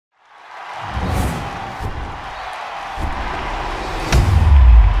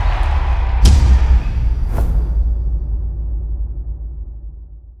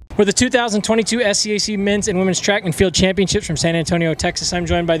For the 2022 SCAC Men's and Women's Track and Field Championships from San Antonio, Texas, I'm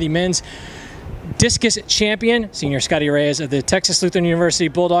joined by the men's discus champion, senior Scottie Reyes of the Texas Lutheran University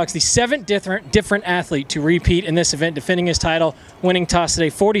Bulldogs, the seventh different athlete to repeat in this event, defending his title, winning toss today,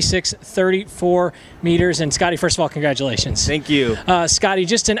 46-34 meters. And Scottie, first of all, congratulations. Thank you. Scottie,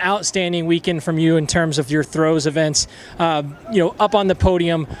 just an outstanding weekend from you in terms of your throws events, up on the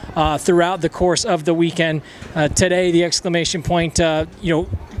podium throughout the course of the weekend. Today, the exclamation point,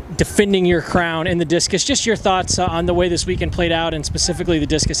 defending your crown in the discus. Just your thoughts on the way this weekend played out, and specifically the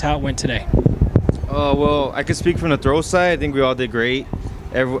discus, how it went today. Well, I could speak from the throw side. I think we all did great.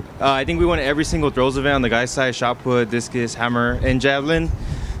 I think we won every single throws event on the guys' side: shot put, discus, hammer, and javelin.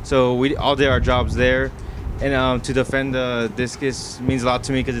 So we all did our jobs there. And to defend the discus means a lot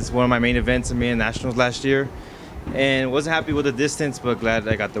to me because it's one of my main events. I made nationals last year, and wasn't happy with the distance, but glad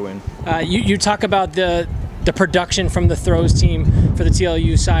I got the win. You talk about the production from the throws team for the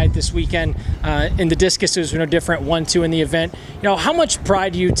TLU side this weekend. In the discus, it was no different, 1-2 in the event. How much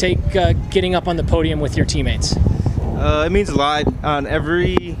pride do you take getting up on the podium with your teammates? It means a lot. On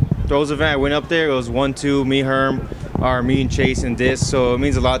every throws event I went up there, it was 1-2, me, Herm, or me and Chase and Dis. So it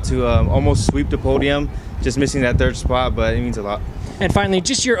means a lot to almost sweep the podium, just missing that third spot, but it means a lot. And finally,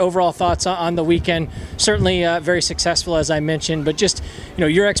 just your overall thoughts on the weekend. Certainly very successful, as I mentioned, but just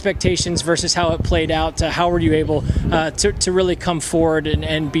your expectations versus how it played out. How were you able to really come forward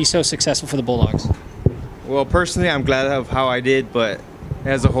and be so successful for the Bulldogs? Well, personally, I'm glad of how I did, but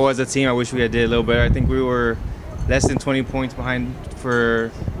as a whole, as a team, I wish we had did a little better. I think we were less than 20 points behind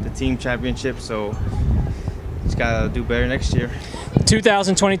for the team championship, so just gotta do better next year.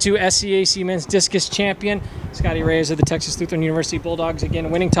 2022 SCAC Men's Discus Champion, Scottie Reyes of the Texas Lutheran University Bulldogs,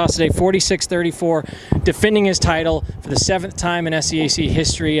 again winning toss today, 46-34, defending his title for the 7th time in SCAC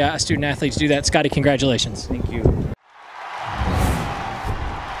history. Student athletes do that. Scottie, congratulations. Thank you.